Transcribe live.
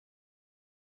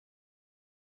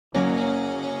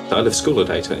I left school at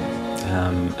 18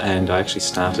 and I actually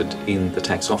started in the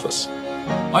tax office.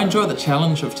 I enjoy the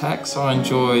challenge of tax. I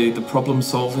enjoy the problem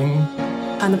solving.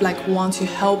 Kind of like want to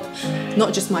help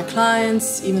not just my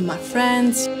clients, even my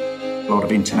friends. A lot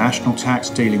of international tax,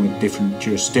 dealing with different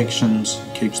jurisdictions,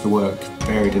 keeps the work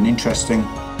varied and interesting.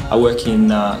 I work in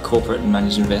corporate and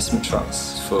managed investment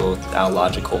trusts for our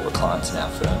larger corporate clients in our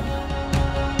firm.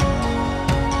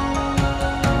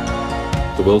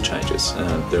 The world changes.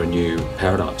 There are new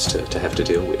paradigms to have to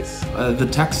deal with. The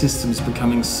tax system is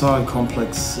becoming so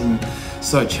complex and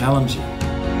so challenging.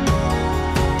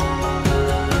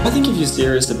 I think if you're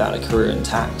serious about a career in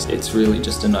tax, it's really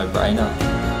just a no-brainer.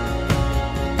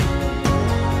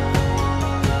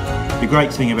 The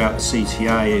great thing about the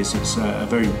CTA is it's a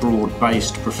very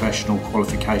broad-based professional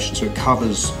qualification, so it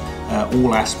covers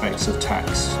all aspects of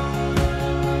tax.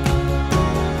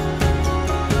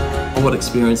 What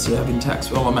experience do you have in tax?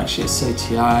 Well, I'm actually a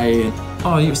CTA.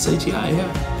 Oh, you're a CTA,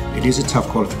 yeah. It is a tough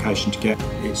qualification to get.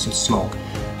 It's a slog.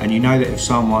 And you know that if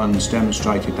someone's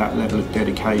demonstrated that level of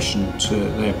dedication to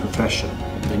their profession,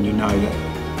 then you know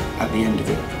that at the end of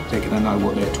it, they're going to know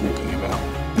what they're talking about.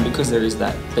 And because there is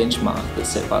that benchmark that's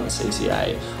set by the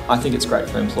CTA, I think it's great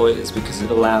for employers because it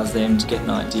allows them to get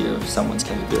an idea of someone's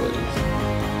capabilities.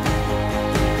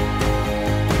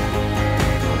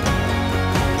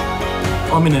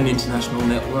 I'm in an international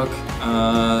network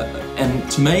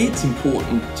and to me it's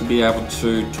important to be able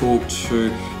to talk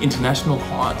to international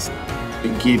clients.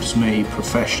 It gives me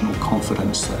professional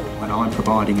confidence that when I'm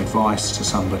providing advice to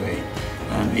somebody,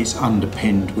 it's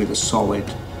underpinned with a solid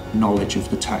knowledge of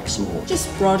the tax law. It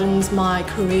just broadens my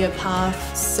career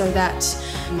path so that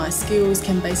my skills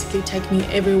can basically take me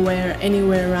everywhere,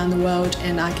 anywhere around the world,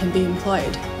 and I can be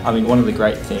employed. I mean, one of the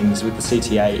great things with the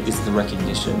CTA is the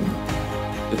recognition.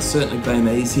 It's certainly been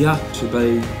easier to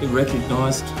be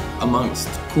recognised amongst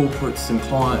corporates and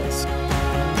clients.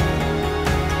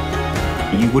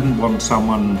 You wouldn't want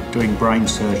someone doing brain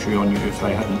surgery on you if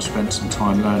they hadn't spent some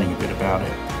time learning a bit about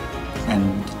it.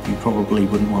 And you probably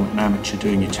wouldn't want an amateur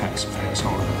doing your tax affairs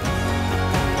either.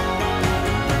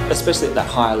 Especially at that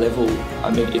higher level,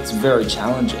 I mean, it's very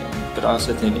challenging, but I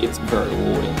also think it's very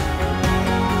rewarding.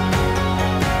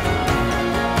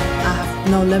 I have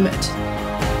no limit.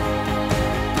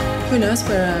 Who knows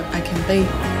where I can be?